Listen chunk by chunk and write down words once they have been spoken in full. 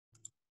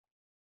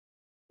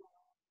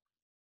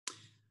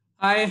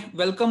Hi,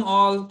 welcome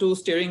all to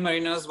Steering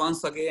Mariners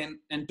once again.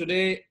 And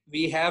today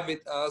we have with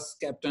us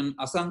Captain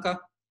Asanka,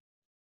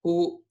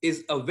 who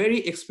is a very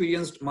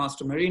experienced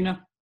master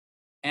mariner.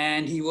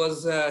 And he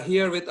was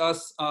here with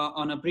us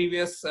on a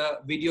previous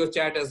video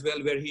chat as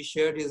well, where he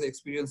shared his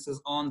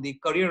experiences on the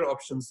career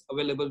options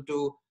available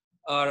to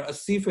our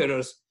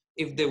seafarers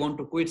if they want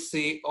to quit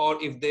sea or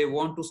if they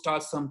want to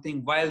start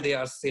something while they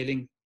are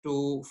sailing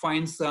to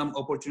find some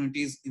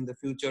opportunities in the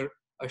future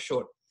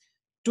ashore.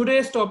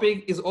 Today's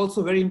topic is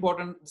also very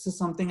important. This is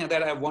something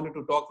that I wanted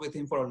to talk with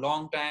him for a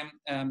long time.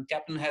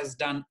 Captain has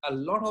done a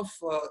lot of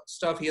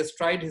stuff. He has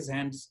tried his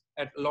hands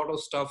at a lot of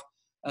stuff,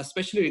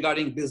 especially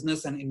regarding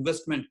business and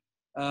investment,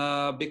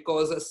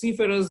 because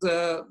seafarers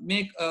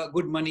make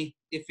good money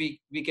if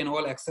we can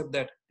all accept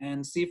that.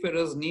 And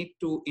seafarers need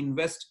to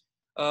invest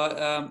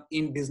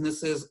in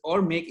businesses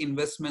or make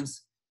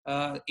investments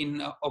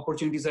in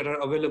opportunities that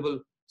are available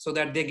so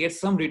that they get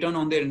some return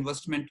on their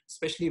investment,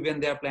 especially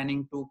when they are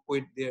planning to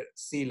quit their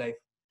sea life.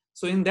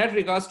 So in that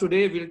regards,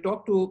 today we'll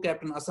talk to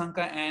Captain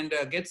Asanka and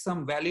get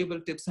some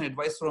valuable tips and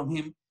advice from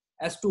him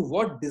as to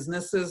what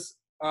businesses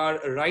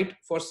are right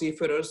for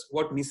seafarers,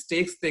 what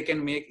mistakes they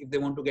can make if they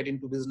want to get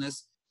into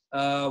business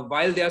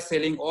while they are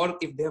sailing or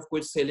if they have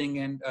quit sailing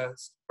and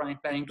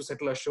planning to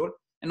settle ashore.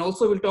 And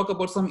also we'll talk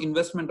about some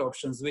investment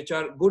options which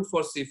are good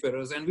for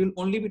seafarers, and we'll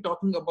only be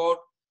talking about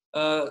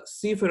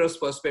seafarers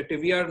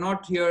perspective. We are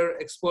not here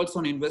experts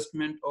on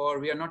investment, or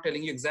we are not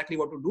telling you exactly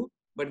what to do,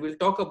 but we'll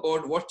talk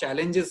about what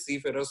challenges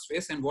seafarers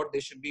face and what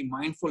they should be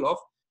mindful of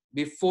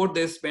before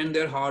they spend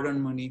their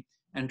hard-earned money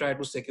and try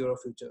to secure a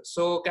future.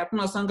 So Captain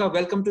Asanka,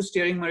 welcome to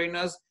Steering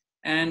Mariners,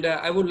 and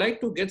I would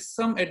like to get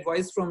some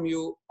advice from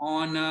you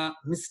on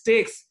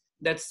mistakes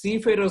that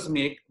seafarers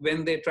make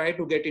when they try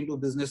to get into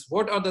business.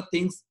 What are the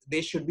things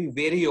they should be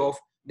wary of,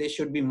 they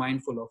should be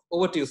mindful of?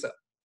 Over to you, sir.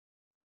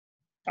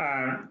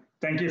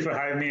 Thank you for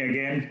having me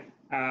again.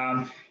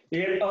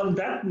 On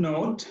that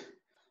note,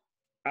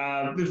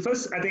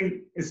 first, I think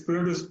it's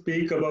prudent to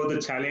speak about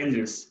the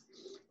challenges.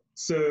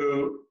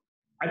 So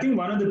I think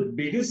one of the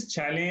biggest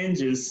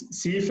challenges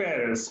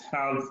seafarers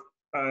have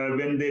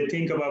when they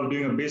think about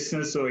doing a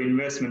business or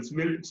investments,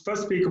 we'll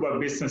first speak about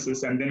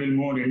businesses and then we'll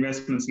move on to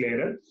investments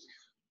later,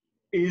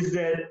 is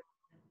that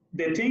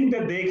they think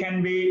that they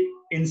can be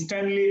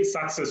instantly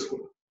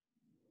successful,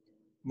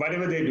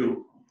 whatever they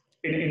do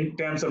in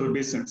terms of a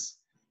business.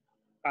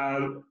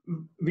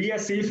 We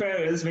as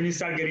seafarers, when you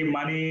start getting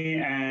money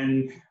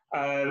and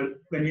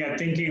when we are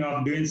thinking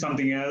of doing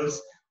something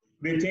else,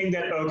 we think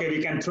that, okay,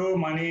 we can throw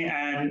money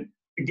and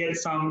get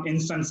some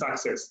instant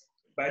success.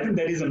 But I think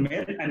that is a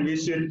myth, and we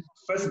should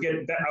first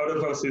get that out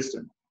of our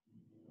system.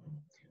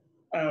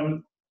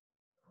 And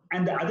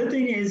the other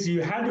thing is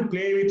you have to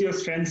play with your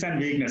strengths and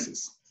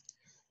weaknesses.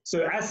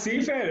 So as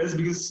seafarers,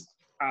 because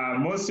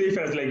most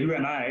seafarers like you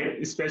and I,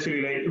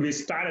 especially, like we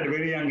start at a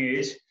very young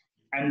age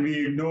and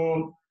we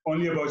know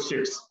only about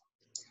ships.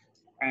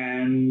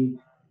 And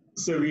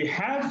so we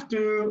have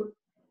to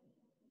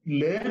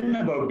learn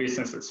about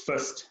businesses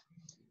first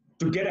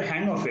to get a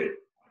hang of it,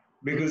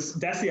 because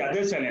that's the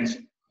other challenge.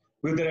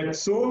 Because there are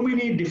so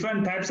many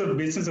different types of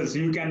businesses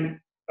you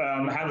can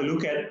have a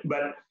look at,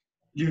 but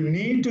you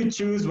need to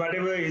choose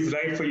whatever is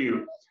right for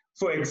you.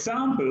 For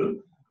example,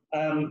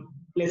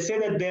 let's say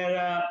that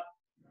there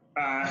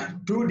are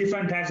two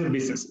different types of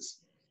businesses.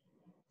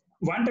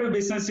 One type of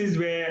business is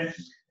where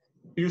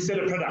you sell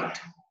a product,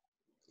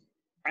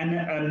 and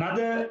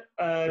another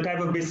type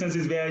of business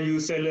is where you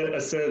sell a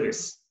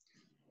service.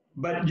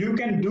 But you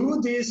can do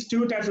these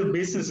two types of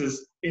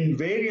businesses in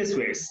various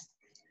ways.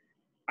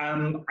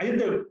 I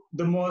think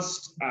the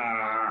most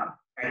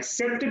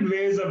accepted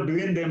ways of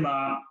doing them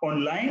are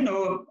online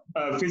or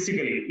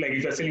physically. Like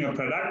if you're selling a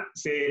product,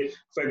 say,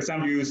 for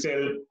example, you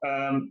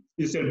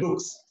sell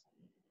books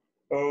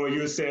or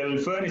you sell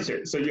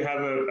furniture. So you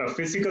have a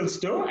physical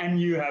store and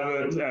you have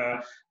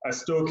a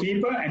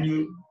storekeeper and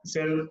you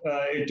sell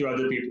it to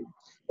other people.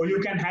 Or you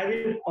can have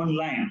it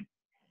online.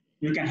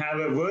 You can have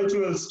a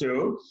virtual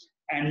store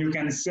and you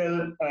can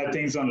sell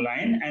things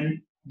online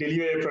and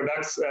deliver your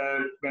products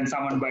when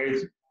someone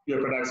buys your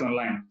products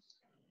online.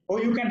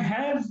 Or you can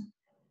have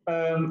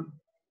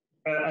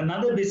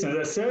another business,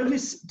 a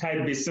service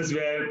type business,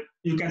 where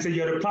you can say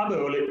you're a plumber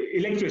or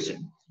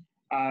electrician.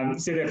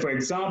 Say that, for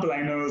example,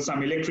 I know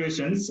some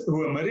electricians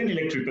who are marine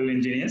electrical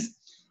engineers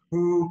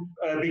who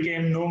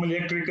became normal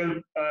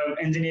electrical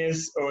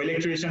engineers or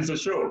electricians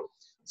ashore.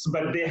 So,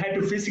 but they had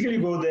to physically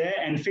go there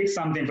and fix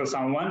something for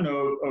someone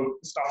or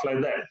stuff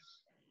like that.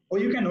 Or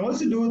you can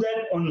also do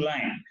that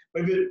online,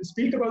 but we'll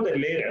speak about that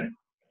later.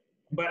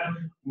 But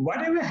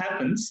whatever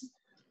happens,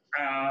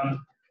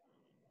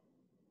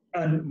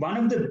 and one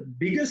of the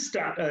biggest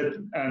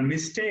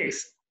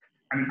mistakes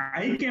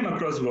I came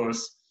across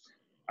was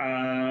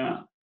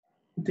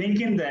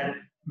thinking that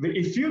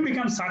if you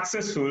become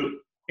successful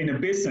in a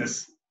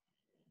business,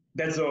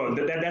 that's all,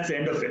 that's the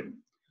end of it.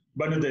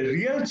 But the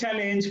real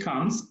challenge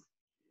comes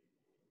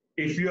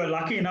if you are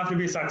lucky enough to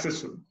be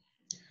successful.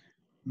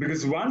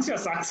 Because once you're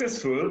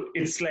successful,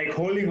 it's like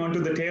holding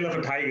onto the tail of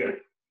a tiger.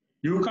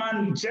 You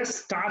can't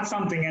just start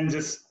something and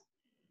just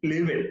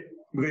leave it,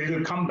 because it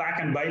will come back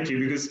and bite you,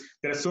 because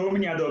there are so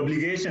many other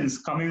obligations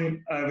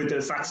coming with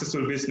a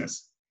successful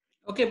business.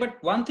 Okay,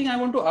 but one thing I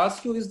want to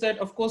ask you is that,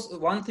 of course,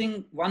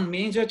 one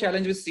major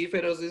challenge with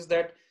seafarers is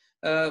that,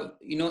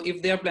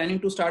 if they are planning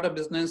to start a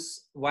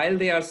business while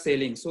they are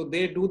sailing, so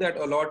they do that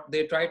a lot.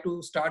 They try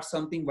to start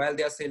something while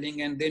they are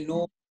sailing, and they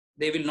know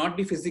they will not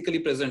be physically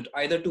present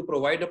either to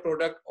provide a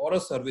product or a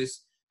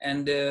service.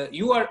 And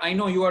I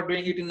know you are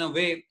doing it in a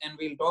way, and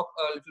we'll talk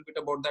a little bit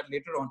about that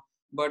later on.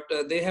 But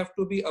they have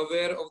to be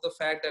aware of the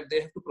fact that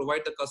they have to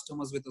provide the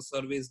customers with a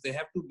service. They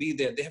have to be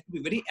there. They have to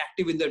be very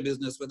active in their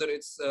business, whether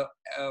it's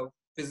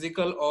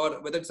physical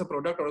or whether it's a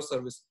product or a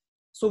service.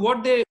 So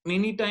what they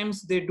many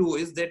times they do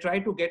is they try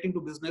to get into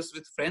business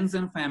with friends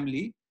and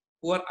family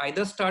who are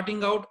either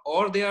starting out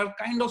or they are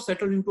kind of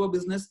settled into a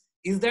business.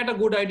 Is that a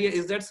good idea?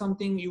 Is that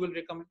something you will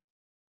recommend?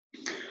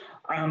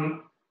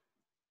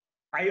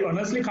 I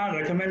honestly can't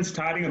recommend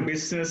starting a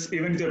business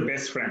even with your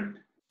best friend.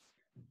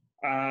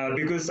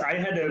 Because I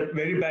had a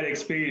very bad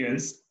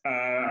experience.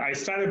 I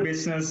started a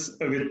business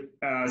with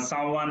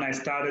someone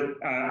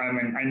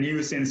I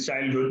knew since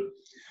childhood,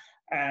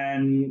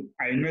 and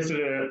I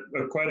invested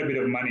quite a bit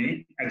of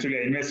money. Actually,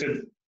 I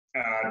invested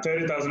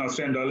 30,000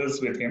 Australian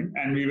dollars with him,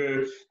 and we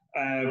were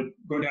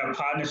going to have a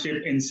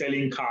partnership in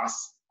selling cars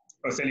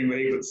or selling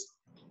vehicles.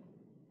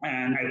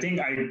 And I think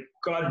I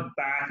got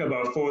back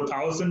about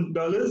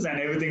 $4,000, and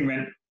everything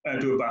went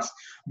to a bust.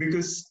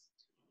 Because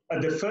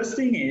the first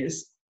thing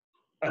is,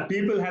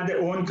 people have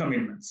their own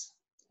commitments.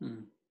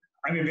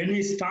 I mean, when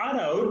we start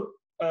out,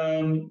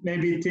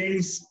 maybe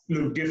things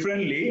look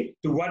differently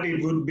to what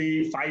it would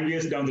be 5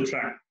 years down the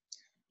track.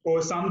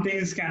 Or some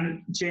things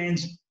can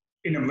change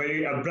in a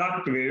very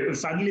abrupt way.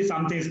 Suddenly,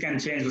 some things can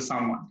change for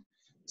someone.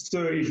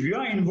 So if you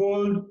are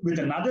involved with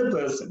another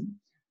person,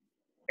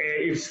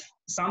 if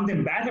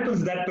something bad happens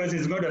to that person,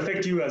 it's going to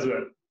affect you as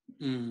well.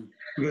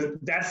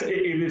 Because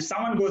if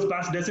someone goes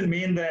past, doesn't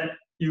mean that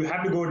you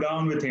have to go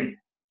down with him.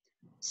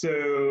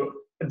 So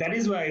that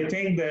is why I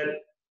think that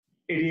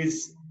it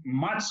is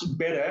much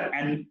better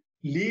and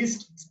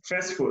least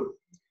stressful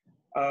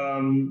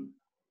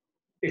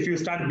if you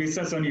start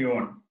business on your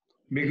own.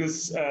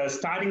 Because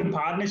starting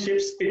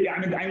partnerships,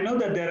 I know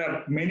that there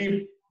are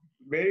many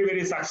very,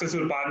 very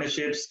successful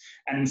partnerships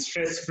and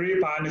stress-free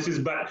partnerships,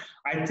 but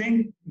I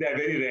think they're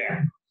very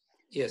rare.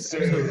 Yes, so,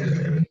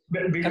 absolutely.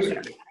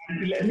 Absolutely.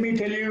 Let me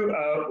tell you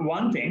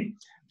one thing.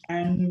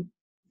 And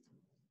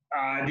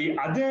the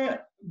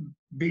other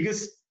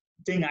biggest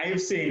thing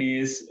I've seen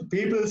is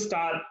people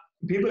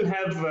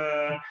have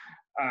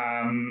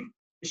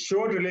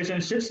short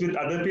relationships with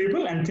other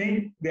people and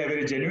think they're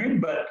very genuine,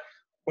 but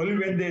only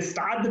when they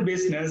start the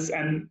business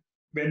and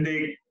when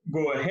they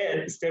go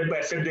ahead step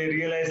by step, they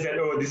realize that,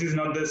 oh, this is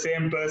not the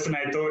same person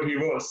I thought he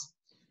was.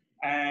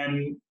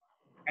 And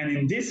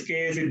in this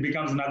case, it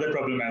becomes another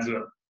problem as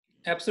well.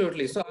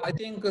 Absolutely. So I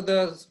think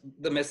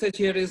the message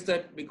here is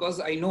that, because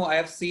I know I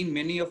have seen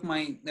many of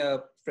my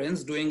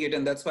friends doing it,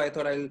 and that's why I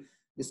thought I'll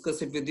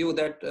discuss it with you,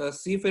 that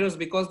seafarers,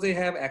 because they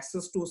have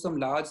access to some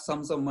large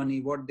sums of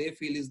money, what they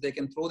feel is they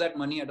can throw that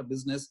money at a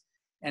business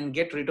and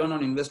get return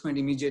on investment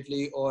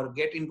immediately, or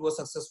get into a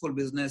successful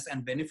business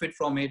and benefit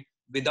from it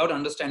without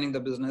understanding the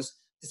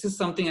business. This is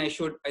something I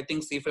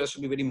think seafarers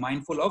should be very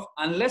mindful of,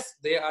 unless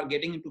they are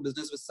getting into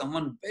business with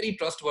someone very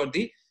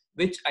trustworthy,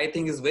 which I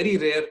think is very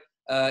rare.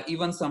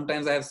 Even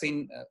sometimes I have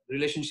seen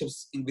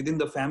relationships within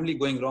the family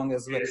going wrong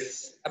as well.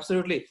 Yes.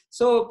 Absolutely.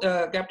 So,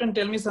 Captain,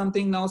 tell me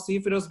something now.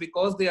 Seafarers,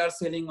 because they are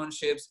sailing on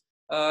ships,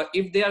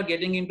 if they are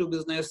getting into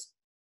business,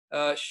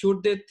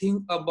 should they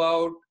think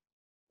about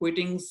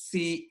quitting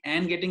sea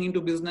and getting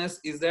into business?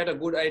 Is that a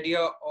good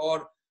idea?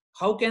 Or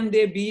how can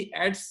they be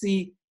at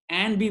sea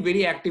and be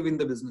very active in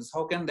the business?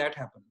 How can that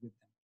happen with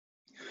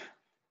them?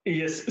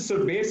 Yes.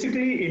 So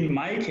basically, in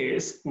my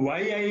case, why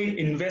I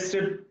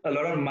invested a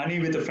lot of money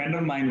with a friend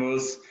of mine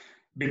was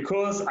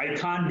because I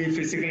can't be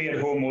physically at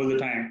home all the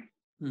time.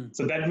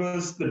 So that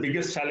was the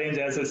biggest challenge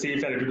as a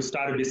seafarer, to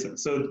start a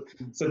business. So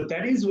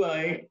that is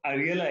why I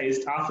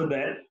realized after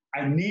that,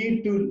 I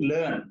need to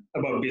learn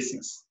about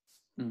business.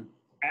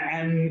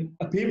 And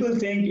people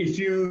think if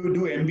you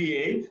do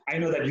MBA, I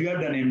know that you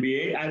have done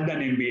MBA, I've done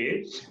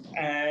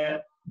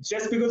MBA.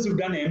 Just because you've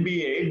done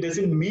MBA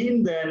doesn't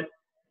mean that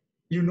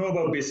you know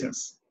about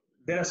business.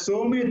 There are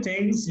so many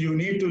things you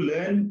need to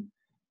learn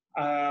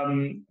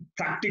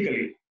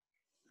practically.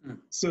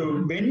 So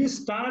when you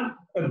start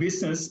a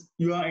business,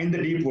 you are in the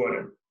deep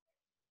water.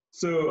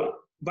 So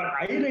what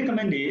I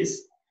recommend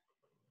is,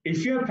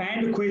 if you're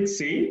planning to quit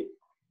sea,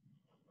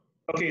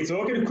 okay, it's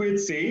okay to quit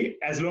sea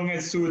as long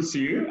as it suits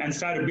you and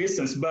start a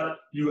business, but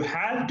you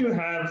have to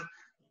have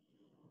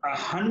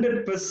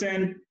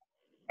 100%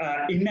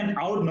 in and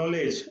out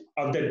knowledge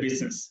of that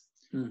business.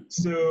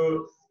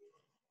 So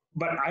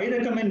what I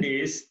recommend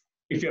is,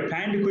 if you're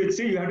planning to quit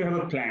sea, you have to have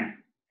a plan.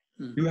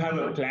 You have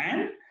a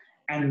plan,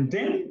 and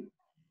then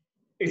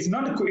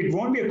it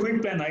won't be a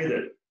quick plan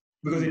either,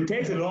 because it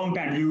takes a long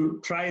time.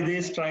 You try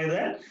this, try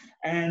that,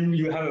 and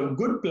you have a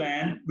good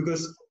plan,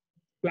 because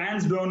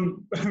plans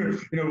don't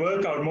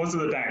work out most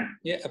of the time.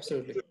 Yeah,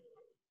 absolutely.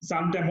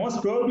 Sometimes,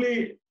 most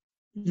probably,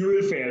 you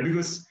will fail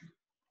because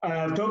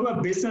talk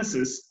about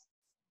businesses.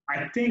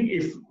 I think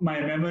if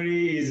my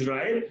memory is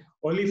right,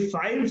 only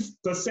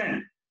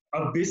 5%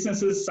 of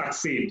businesses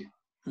succeed.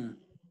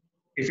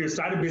 If you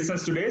start a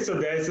business today, so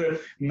there's a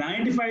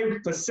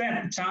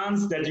 95%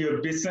 chance that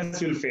your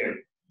business will fail.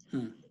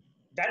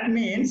 That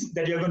means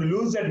that you're going to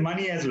lose that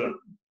money as well.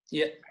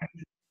 Yeah.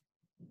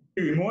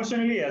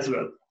 Emotionally as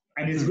well.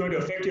 And it's going to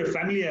affect your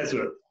family as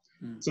well.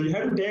 So you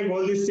have to take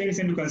all these things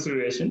into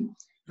consideration.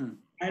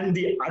 And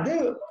the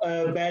other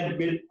bad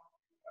bit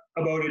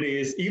about it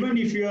is, even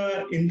if you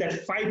are in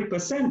that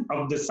 5%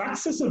 of the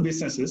successful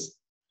businesses,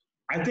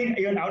 I think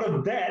even out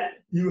of that,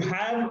 you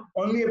have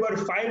only about a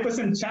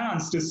 5%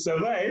 chance to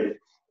survive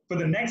for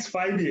the next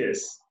 5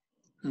 years.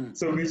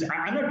 So which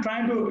I'm not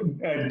trying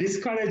to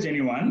discourage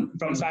anyone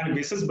from starting a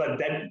business, but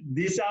that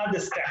these are the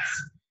stats,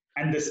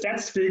 and the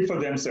stats speak for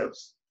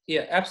themselves.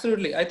 Yeah,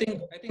 absolutely. I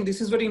think this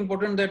is very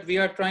important that we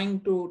are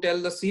trying to tell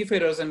the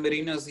seafarers and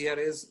mariners here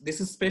is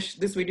this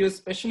video is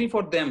especially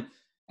for them.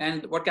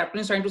 And what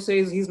Captain is trying to say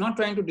is he's not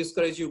trying to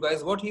discourage you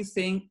guys. What he's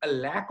saying, a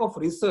lack of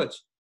research,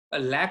 a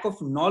lack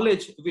of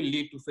knowledge will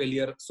lead to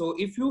failure. So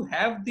if you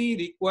have the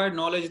required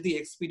knowledge, the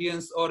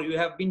experience, or you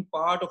have been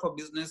part of a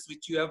business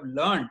which you have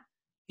learned,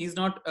 he's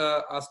not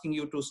asking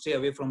you to stay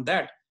away from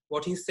that.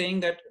 What he's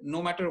saying that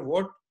no matter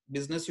what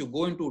business you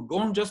go into,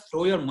 don't just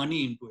throw your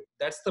money into it.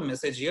 That's the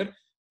message here.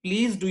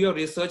 Please do your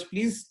research.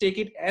 Please take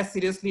it as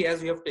seriously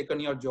as you have taken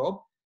your job.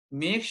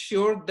 Make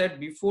sure that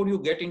before you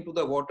get into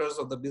the waters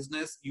of the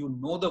business, you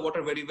know the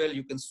water very well.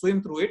 You can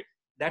swim through it.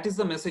 That is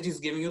the message he's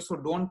giving you. So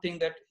don't think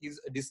that he's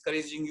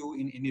discouraging you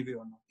in any way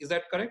or not. Is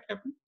that correct,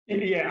 Captain?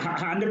 Yeah,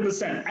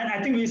 100%. And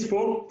I think we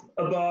spoke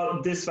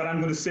about this, what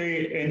I'm going to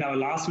say in our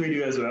last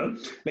video as well.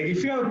 Like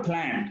if you have a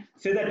plan,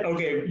 say that,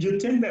 okay, you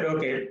think that,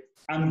 okay,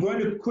 I'm going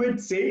to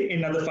quit, say,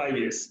 in another 5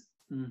 years,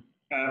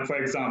 for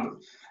example.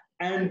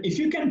 And if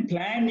you can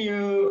plan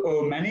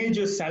or manage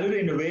your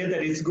salary in a way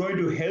that it's going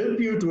to help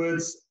you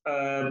towards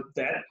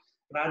that,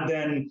 rather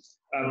than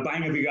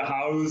buying a bigger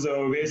house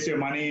or waste your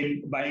money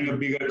in buying a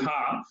bigger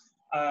car,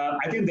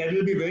 I think that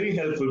will be very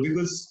helpful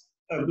because,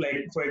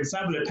 like, for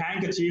example, a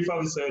tanker chief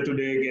officer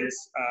today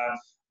gets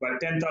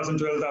about 10,000,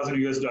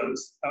 12,000 US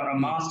dollars. A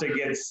master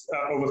gets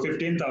over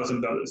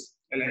 $15,000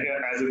 like,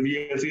 as a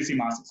VLCC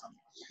master.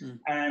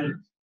 And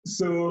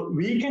so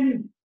we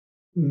can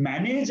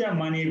manage our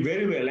money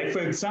very well. Like, for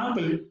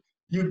example,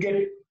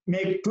 you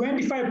make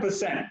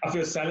 25% of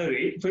your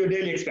salary for your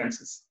daily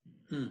expenses.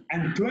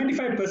 And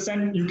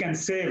 25% you can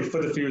save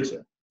for the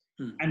future.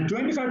 And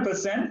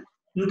 25%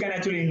 you can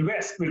actually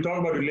invest. We'll talk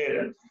about it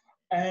later.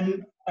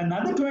 And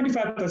another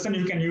 25%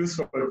 you can use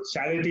for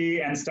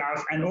charity and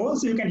stuff. And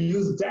also you can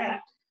use that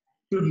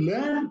to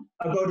learn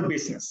about the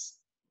business.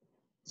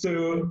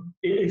 So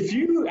if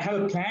you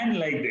have a plan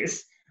like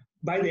this,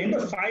 by the end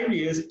of 5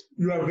 years,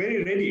 you are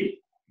very ready.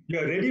 You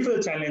are ready for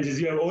the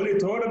challenges. You have already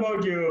thought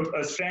about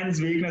your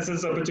strengths,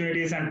 weaknesses,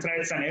 opportunities, and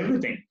threats and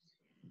everything.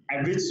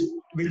 And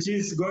which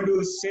is going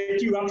to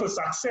set you up for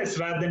success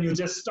rather than you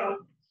just stop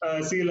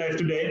sea life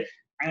today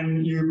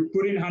and you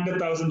put in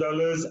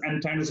 $100,000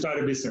 and trying to start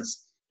a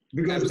business.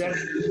 Because I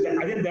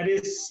think that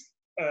is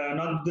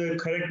not the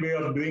correct way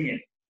of doing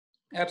it.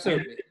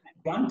 Absolutely. And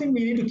one thing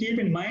we need to keep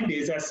in mind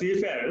is, as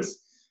seafarers,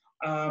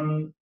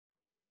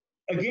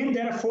 again,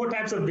 there are 4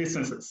 types of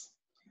businesses.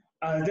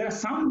 There are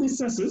some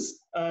businesses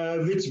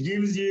which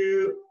gives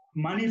you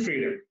money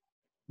freedom,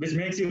 which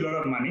makes you a lot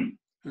of money.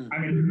 I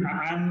mean,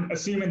 I'm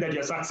assuming that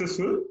you're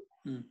successful,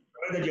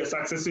 that you're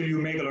successful, you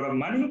make a lot of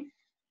money,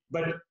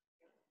 but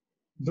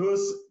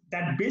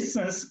that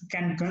business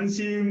can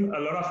consume a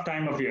lot of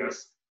time of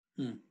yours.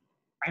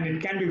 And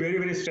it can be very,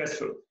 very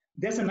stressful.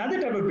 There's another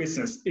type of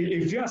business.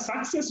 If you are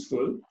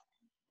successful,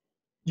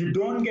 you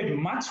don't get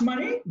much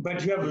money,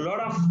 but you have a lot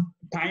of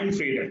time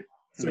freedom.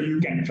 So you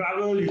can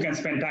travel, you can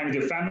spend time with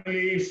your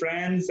family,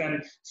 friends,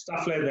 and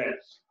stuff like that.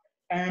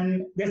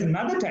 And there's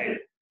another type,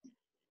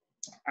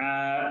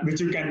 which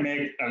you can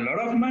make a lot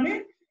of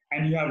money,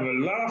 and you have a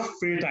lot of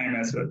free time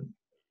as well.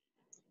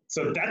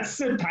 So that's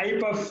the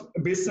type of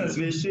business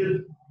we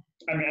should,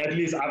 I mean, at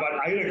least what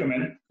I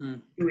recommend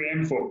to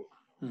aim for.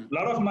 A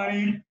lot of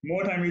money,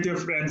 more time with your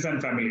friends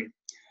and family.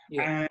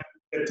 And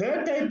the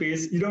third type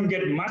is you don't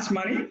get much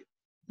money,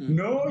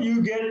 no,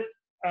 you get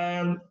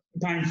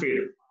time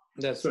freedom.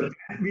 So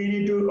we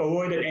need to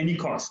avoid at any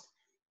cost.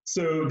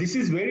 So this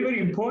is very, very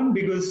important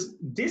because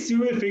this you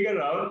will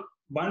figure out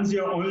once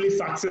you're only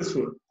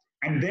successful,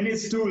 and then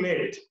it's too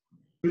late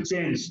to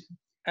change.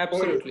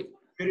 Absolutely.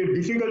 Very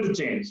difficult to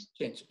change.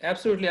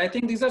 Absolutely. I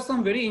think these are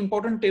some very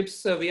important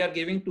tips we are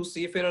giving to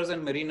seafarers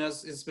and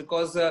mariners, is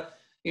because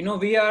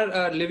we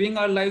are living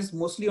our lives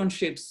mostly on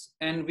ships,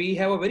 and we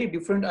have a very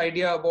different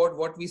idea about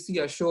what we see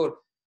ashore.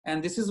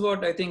 And this is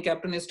what I think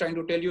Captain is trying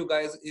to tell you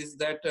guys is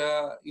that,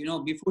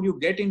 before you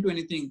get into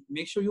anything,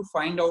 make sure you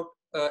find out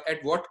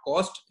at what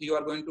cost you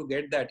are going to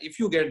get that, if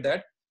you get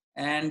that.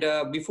 And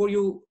before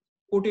you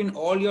put in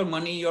all your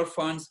money, your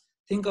funds,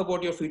 think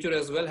about your future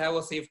as well. Have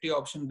a safety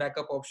option,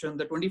 backup option.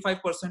 The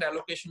 25%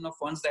 allocation of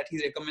funds that he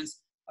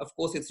recommends, of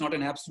course, it's not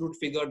an absolute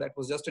figure. That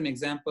was just an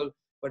example.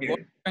 But what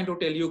I'm trying to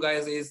tell you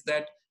guys is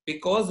that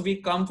because we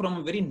come from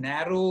a very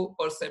narrow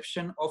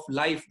perception of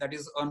life, that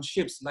is on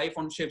ships, life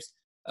on ships,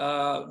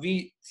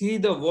 we see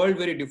the world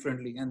very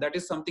differently. And that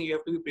is something you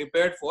have to be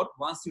prepared for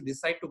once you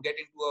decide to get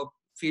into a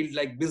field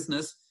like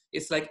business.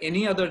 It's like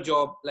any other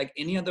job, like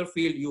any other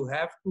field, you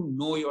have to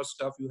know your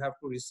stuff. You have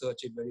to research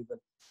it very well.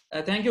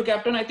 Thank you,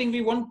 Captain. I think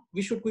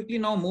we should quickly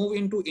now move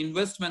into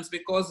investments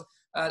because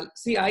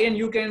see, I and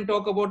you can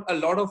talk about a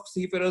lot of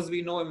seafarers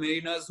we know,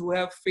 mariners who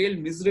have failed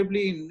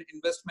miserably in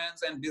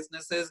investments and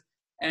businesses.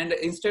 And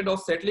instead of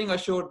settling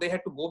ashore, they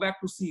had to go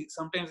back to sea,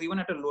 sometimes even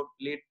at a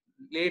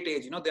late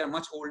age. You know, they are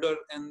much older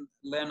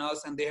than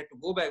us and they had to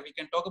go back. We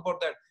can talk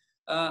about that.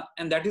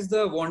 And that is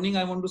the warning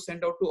I want to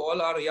send out to all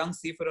our young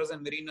seafarers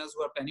and mariners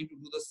who are planning to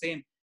do the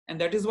same.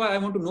 And that is why I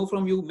want to know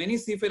from you, many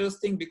seafarers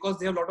think because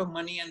they have a lot of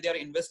money and they are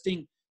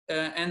investing,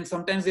 and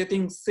sometimes they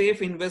think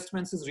safe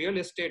investments is real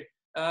estate.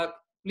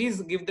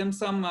 Please give them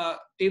some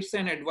tips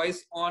and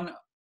advice on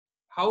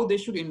how they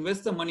should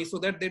invest the money so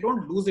that they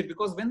don't lose it.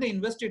 Because when they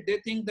invest it, they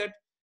think that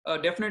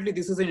definitely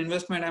this is an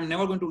investment, I'm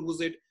never going to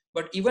lose it.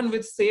 But even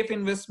with safe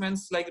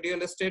investments like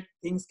real estate,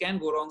 things can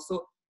go wrong.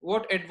 So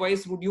what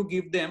advice would you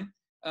give them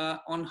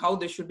on how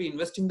they should be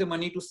investing the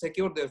money to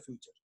secure their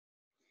future?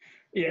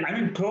 Yeah, I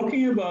mean,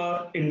 talking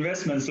about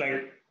investments,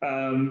 like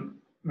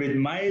with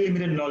my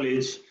limited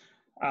knowledge,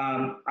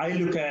 I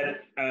look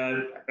at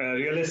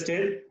real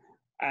estate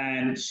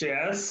and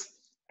shares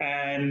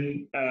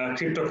and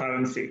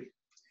cryptocurrency.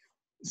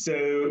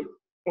 So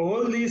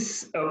all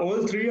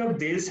three of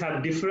these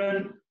have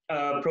different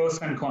pros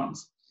and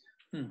cons.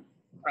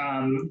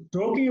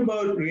 Talking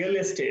about real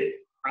estate,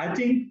 I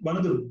think one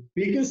of the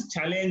biggest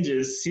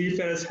challenges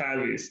seafarers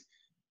have is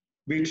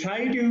we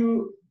try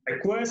to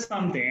acquire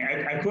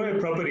a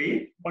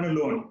property on a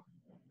loan.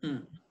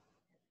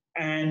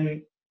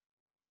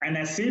 And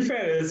as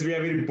seafarers, we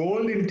are very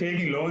bold in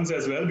taking loans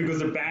as well because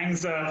the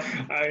banks are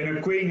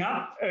queuing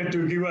up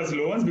to give us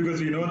loans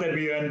because we know that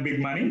we earn big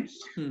money.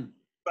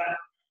 But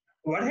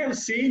what I have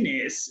seen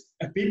is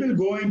people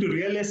go into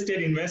real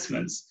estate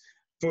investments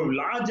for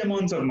large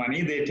amounts of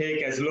money they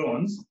take as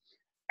loans,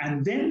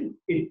 and then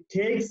it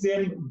takes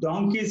them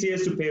donkey's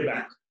years to pay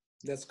back.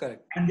 That's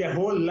correct. And their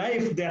whole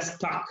life, they're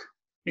stuck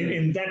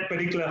in that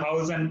particular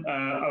house and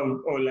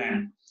or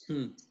land.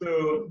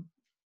 So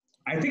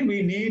I think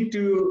we need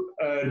to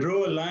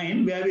draw a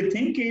line where we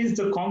think is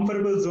the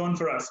comfortable zone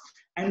for us.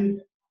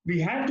 And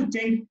we have to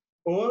think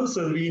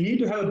also, we need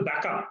to have a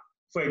backup.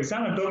 For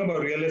example, talking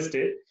about real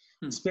estate,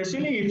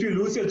 especially if you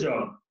lose your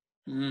job.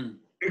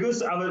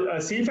 Because our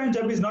seafaring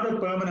job is not a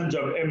permanent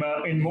job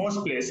in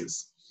most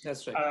places.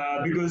 That's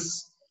right.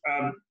 Because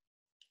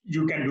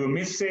you can do a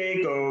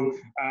mistake or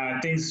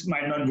things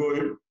might not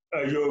go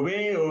your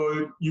way,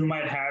 or you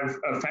might have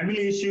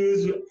family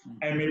issues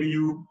and maybe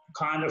you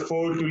can't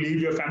afford to leave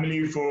your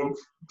family for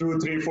 2,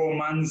 3, 4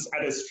 months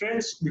at a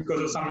stretch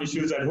because of some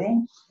issues at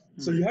home.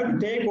 So you have to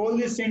take all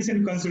these things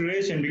into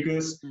consideration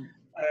because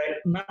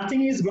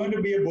nothing is going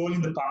to be a bowl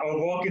in the park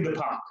or walk in the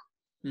park.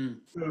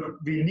 So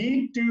we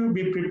need to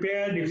be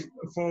prepared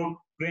for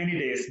rainy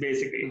days,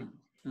 basically.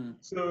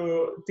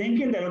 So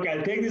thinking that, okay,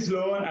 I'll take this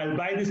loan, I'll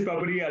buy this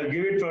property, I'll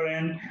give it for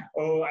rent,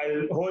 or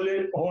I'll hold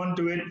on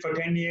to it for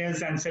 10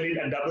 years and sell it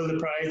at double the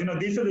price. You know,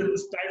 these are the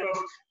type of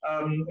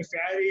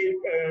fairy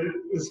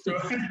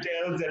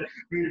tales that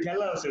we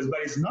tell ourselves, but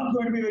it's not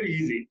going to be very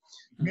easy.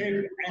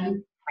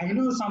 And I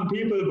know some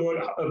people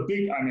got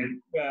big,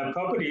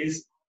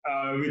 properties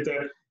with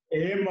the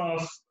aim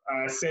of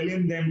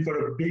selling them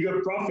for a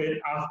bigger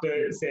profit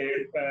after, say,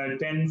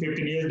 10,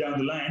 15 years down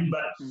the line.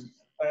 But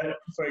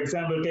for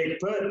example, take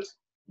Perth.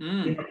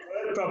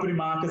 Perth property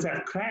markets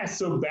have crashed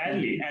so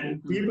badly,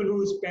 and people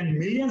who spend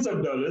millions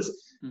of dollars,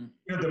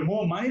 the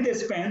more money they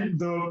spend,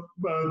 the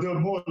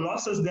more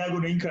losses they're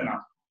going to incur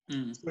now.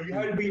 So you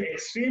have to be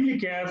extremely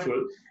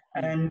careful,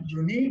 and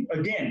you need,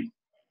 again,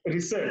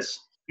 research.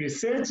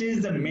 Research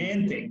is the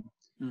main thing.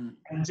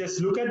 And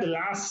just look at the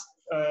last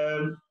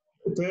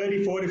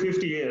 30, 40,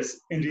 50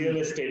 years in real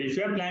estate. If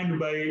you're planning to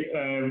buy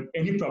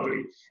any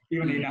property,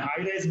 even in a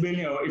high-rise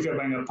building, or if you're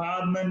buying an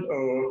apartment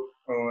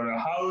or a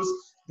house,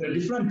 there are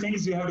different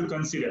things you have to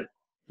consider.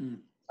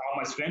 How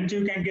much rent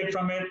you can get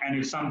from it, and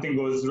if something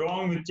goes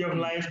wrong with your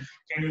life,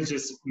 can you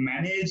just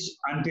manage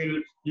until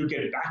you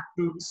get back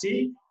to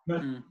sea?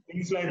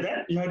 Things like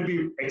that, you have to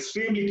be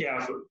extremely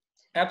careful.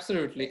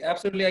 Absolutely,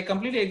 absolutely. I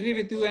completely agree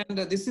with you. And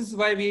this is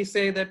why we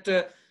say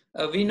that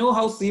we know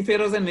how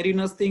seafarers and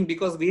mariners think,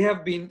 because we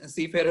have been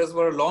seafarers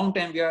for a long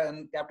time.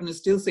 And Captain is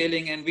still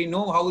sailing, and we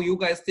know how you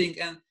guys think.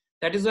 And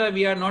that is why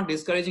we are not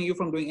discouraging you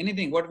from doing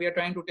anything. What we are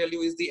trying to tell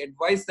you is the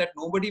advice that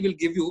nobody will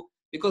give you,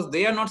 because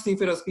they are not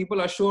seafarers. People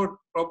ashore,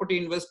 property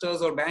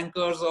investors or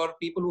bankers or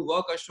people who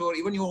work ashore,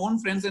 even your own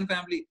friends and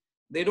family,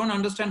 they don't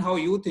understand how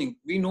you think.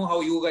 We know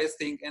how you guys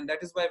think. And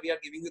that is why we are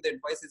giving you the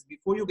advice is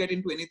before you get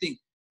into anything,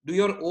 do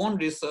your own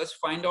research,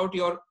 find out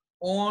your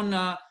own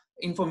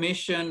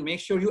information, make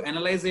sure you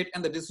analyze it,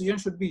 and the decision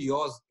should be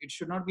yours. It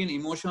should not be an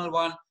emotional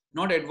one,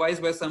 not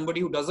advised by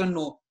somebody who doesn't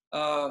know.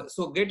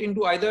 So get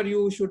into, either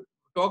you should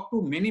talk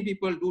to many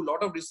people, do a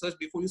lot of research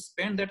before you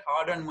spend that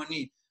hard-earned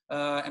money,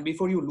 and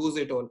before you lose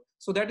it all.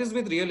 So that is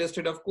with real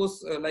estate. Of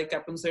course, like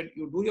Captain said,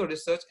 you do your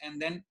research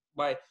and then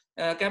buy.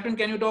 Captain,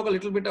 can you talk a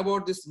little bit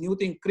about this new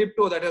thing,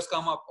 crypto, that has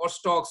come up, or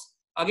stocks?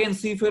 Again,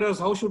 seafarers,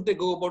 how should they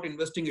go about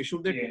investing?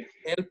 Should they take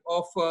help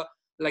of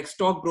like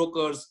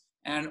stockbrokers,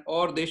 and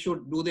or they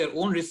should do their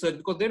own research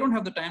because they don't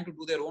have the time to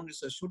do their own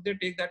research? Should they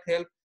take that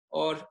help?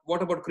 Or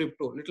what about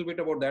crypto? A little bit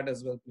about that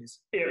as well, please.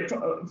 Yeah,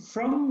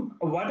 from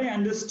what I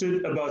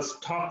understood about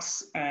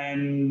stocks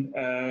and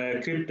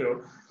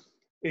crypto,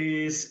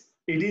 is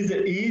it is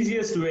the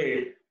easiest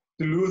way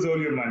to lose all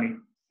your money.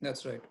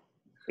 That's right.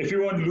 If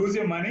you want to lose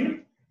your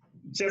money,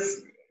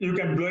 just you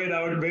can blow it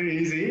out very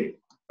easy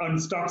on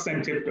stocks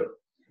and crypto.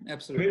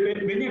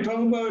 Absolutely. When you're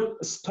talking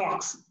about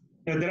stocks,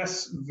 there are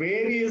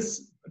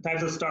various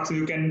types of stocks.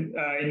 You can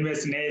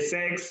invest in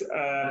ASX,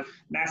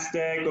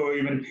 NASDAQ, or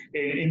even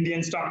in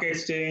Indian Stock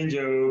Exchange,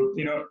 or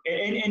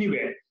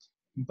anywhere.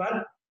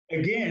 But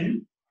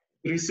again,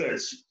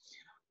 research.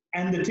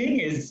 And the thing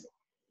is,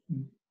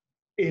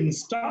 in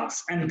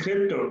stocks and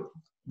crypto,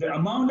 the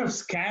amount of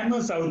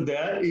scammers out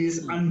there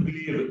is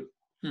unbelievable.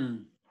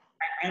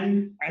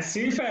 And as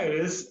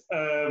seafarers,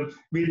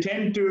 we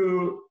tend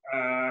to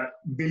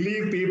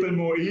believe people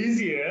more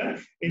easier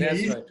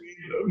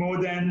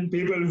more than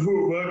people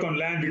who work on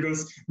land,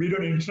 because we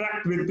don't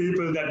interact with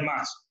people that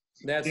much.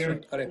 That's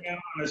right, correct. We're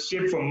on a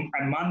ship for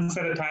months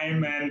at a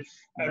time, and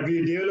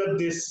we develop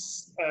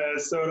this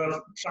sort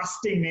of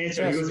trusting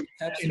nature because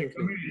we're in a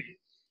community.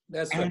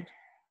 That's right.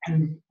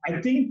 And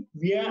I think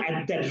we are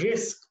at that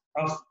risk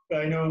of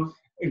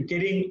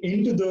getting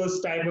into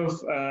those type of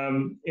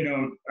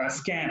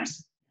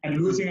scams and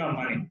losing our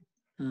money.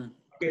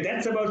 Okay,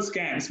 that's about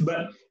scams.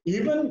 But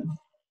even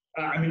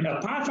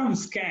apart from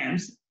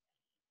scams,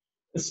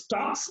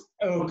 stocks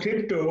or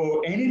crypto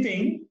or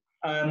anything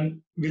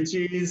which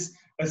is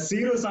a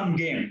zero-sum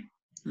game,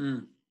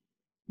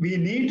 we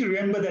need to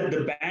remember that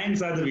the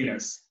banks are the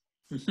winners.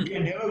 We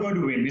are never going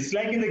to win. It's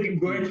like in the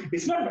going.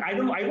 It's not. I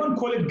won't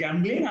call it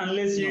gambling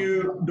unless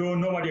you don't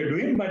know what you're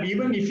doing. But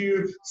even if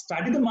you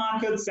study the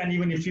markets and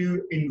even if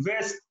you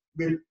invest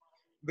with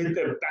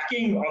the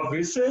backing of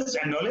research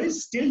and knowledge,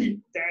 still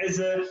there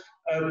is a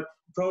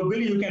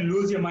probability you can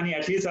lose your money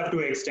at least up to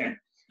an extent.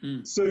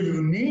 So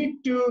you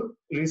need to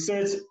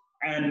research,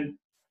 and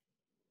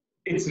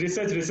it's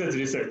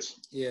research.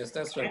 Yes,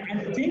 that's right.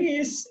 And the thing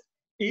is,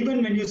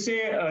 even when you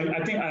say,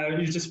 I think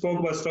you just spoke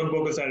about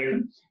stockbrokers, I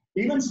reckon.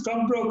 Even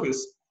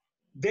stockbrokers,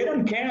 they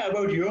don't care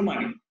about your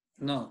money.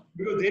 No.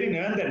 Because they didn't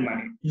earn that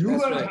money. You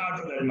worked hard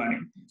for that money.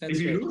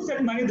 If you lose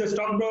that money, the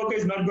stockbroker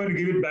is not going to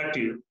give it back to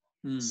you.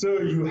 So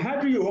you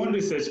have to do your own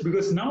research,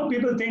 because now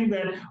people think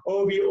that,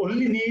 we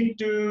only need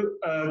to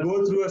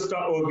go through a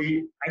stock, or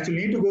we actually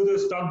need to go to a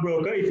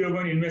stockbroker if you're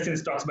going to invest in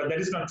stocks. But that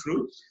is not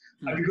true.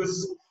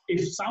 Because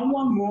if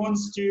someone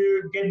wants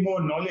to get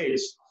more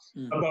knowledge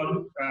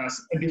about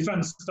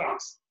different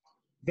stocks,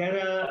 there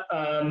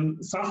are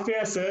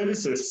software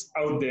services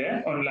out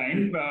there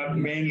online,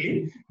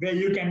 mainly, where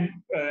you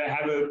can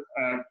have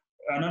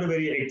not a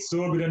very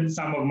exorbitant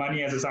sum of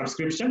money as a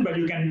subscription, but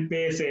you can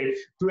pay, say,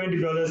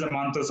 $20 a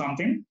month or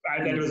something.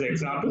 That was an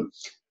example.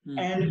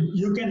 And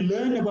you can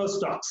learn about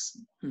stocks.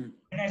 When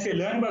I say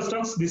learn about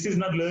stocks, this is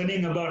not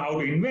learning about how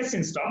to invest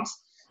in stocks.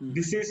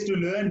 This is to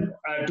learn,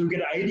 to get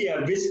an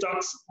idea which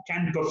stocks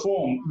can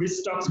perform, which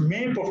stocks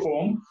may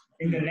perform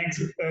in the next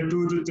 2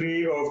 to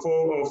 3 or 4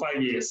 or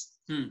 5 years.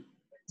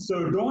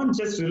 So don't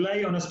just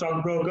rely on a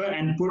stockbroker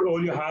and put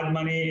all your hard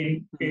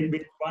money in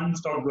with one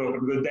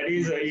stockbroker, because that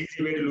is an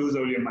easy way to lose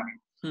all your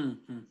money.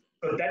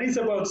 So that is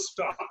about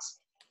stocks.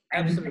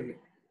 Absolutely.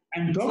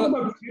 And talk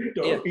about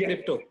crypto.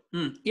 Crypto.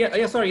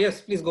 Sorry.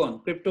 Yes, please go on.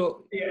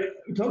 Crypto. Yeah,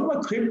 talk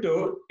about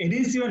crypto. It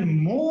is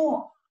even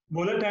more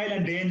volatile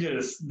and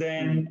dangerous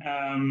than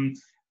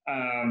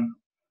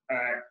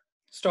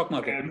stock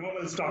market.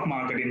 Normal stock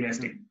market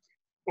investing.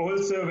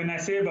 Also, when I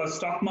say about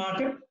stock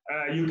market,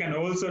 you can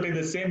also take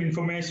the same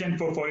information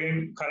for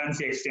foreign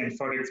currency exchange,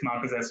 forex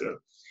markets as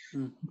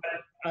well.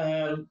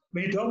 But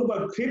when you talk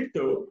about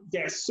crypto,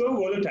 they're so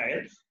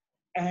volatile,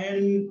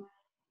 and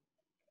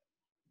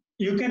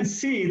you can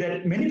see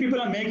that many people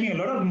are making a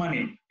lot of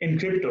money in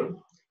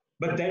crypto.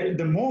 But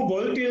the more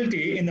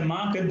volatility in the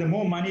market, the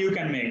more money you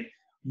can make,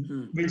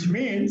 which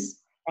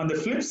means on the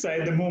flip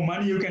side, the more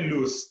money you can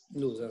lose.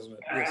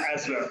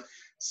 As well.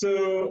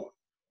 So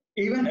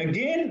even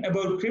again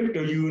about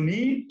crypto, you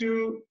need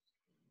to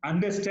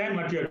understand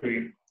what you're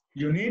doing.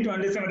 You need to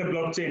understand what a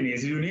blockchain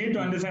is. You need to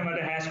understand what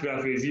a hash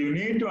graph is. You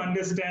need to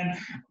understand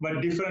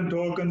what different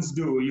tokens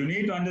do. You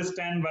need to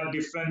understand what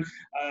different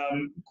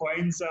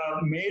coins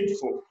are made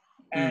for.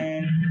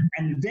 And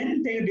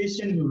then take a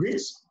decision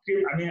which,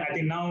 I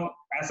think now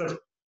as of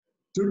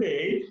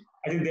today,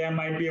 I think there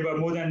might be about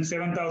more than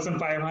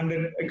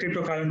 7,500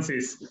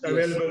 cryptocurrencies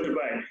available to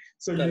buy.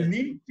 So you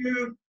need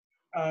to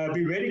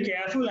be very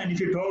careful. And if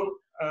you talk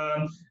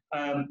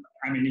I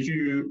mean, if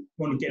you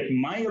want to get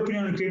my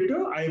opinion on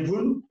crypto, I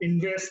wouldn't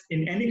invest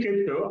in any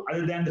crypto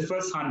other than the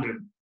first 100.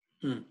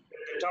 The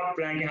top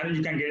ranking 100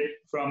 you can get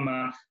from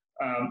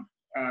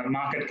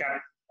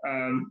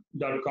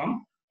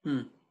marketcap.com.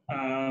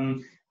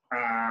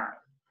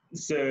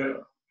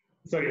 So,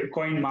 sorry,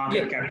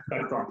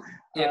 coinmarketcap.com.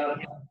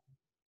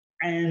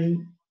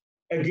 And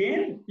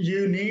again,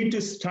 you need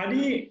to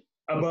study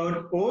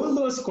about all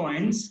those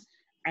coins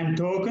and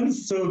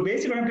tokens. So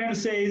basically what I'm trying to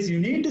say is you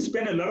need to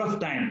spend a lot of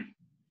time.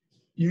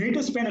 You need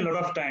to spend a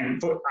lot of time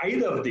for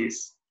either of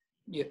these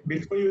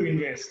before you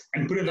invest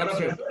and put a lot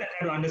of effort and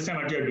try to understand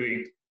what you're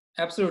doing.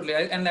 Absolutely.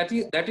 And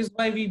that is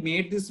why we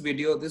made this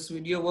video. This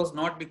video was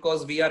not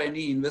because we are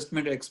any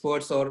investment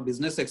experts or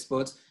business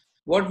experts.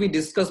 What we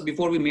discussed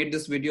before we made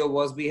this video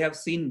was we have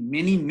seen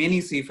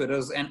many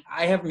seafarers, and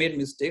I have made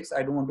mistakes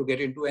I don't want to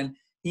get into, and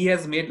he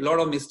has made a lot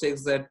of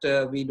mistakes that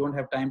we don't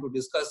have time to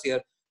discuss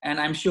here. And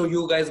I'm sure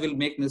you guys will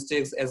make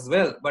mistakes as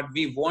well, but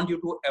we want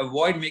you to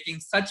avoid making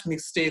such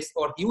mistakes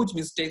or huge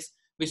mistakes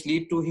which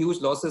lead to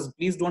huge losses.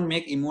 Please don't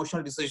make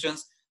emotional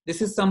decisions.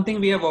 This is something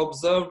we have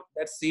observed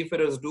that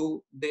seafarers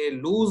do. They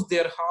lose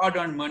their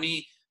hard-earned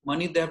money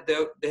that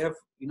they have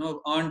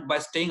earned by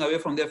staying away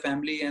from their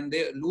family, and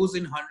they lose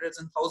in hundreds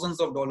and thousands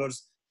of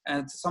dollars.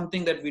 And it's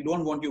something that we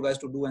don't want you guys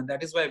to do, and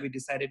that is why we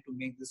decided to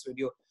make this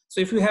video. So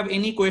if you have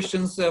any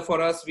questions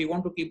for us, we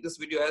want to keep this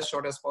video as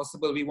short as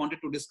possible. We wanted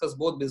to discuss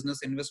both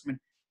business and investment.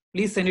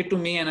 Please send it to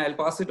me and I'll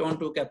pass it on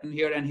to Captain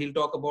here and he'll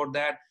talk about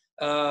that.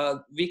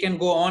 We can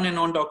go on and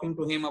on talking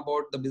to him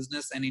about the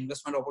business and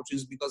investment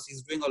opportunities because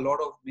he's doing a lot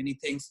of many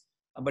things,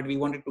 but we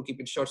wanted to keep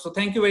it short. So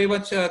thank you very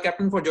much,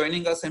 Captain, for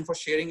joining us and for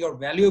sharing your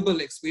valuable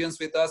experience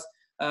with us.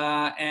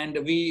 And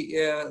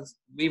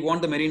we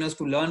want the mariners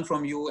to learn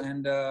from you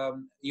and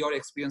your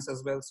experience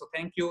as well. So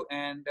thank you,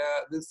 and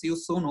we'll see you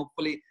soon,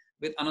 hopefully,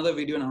 with another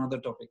video and another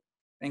topic.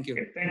 Thank you.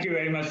 Thank you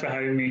very much for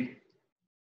having me.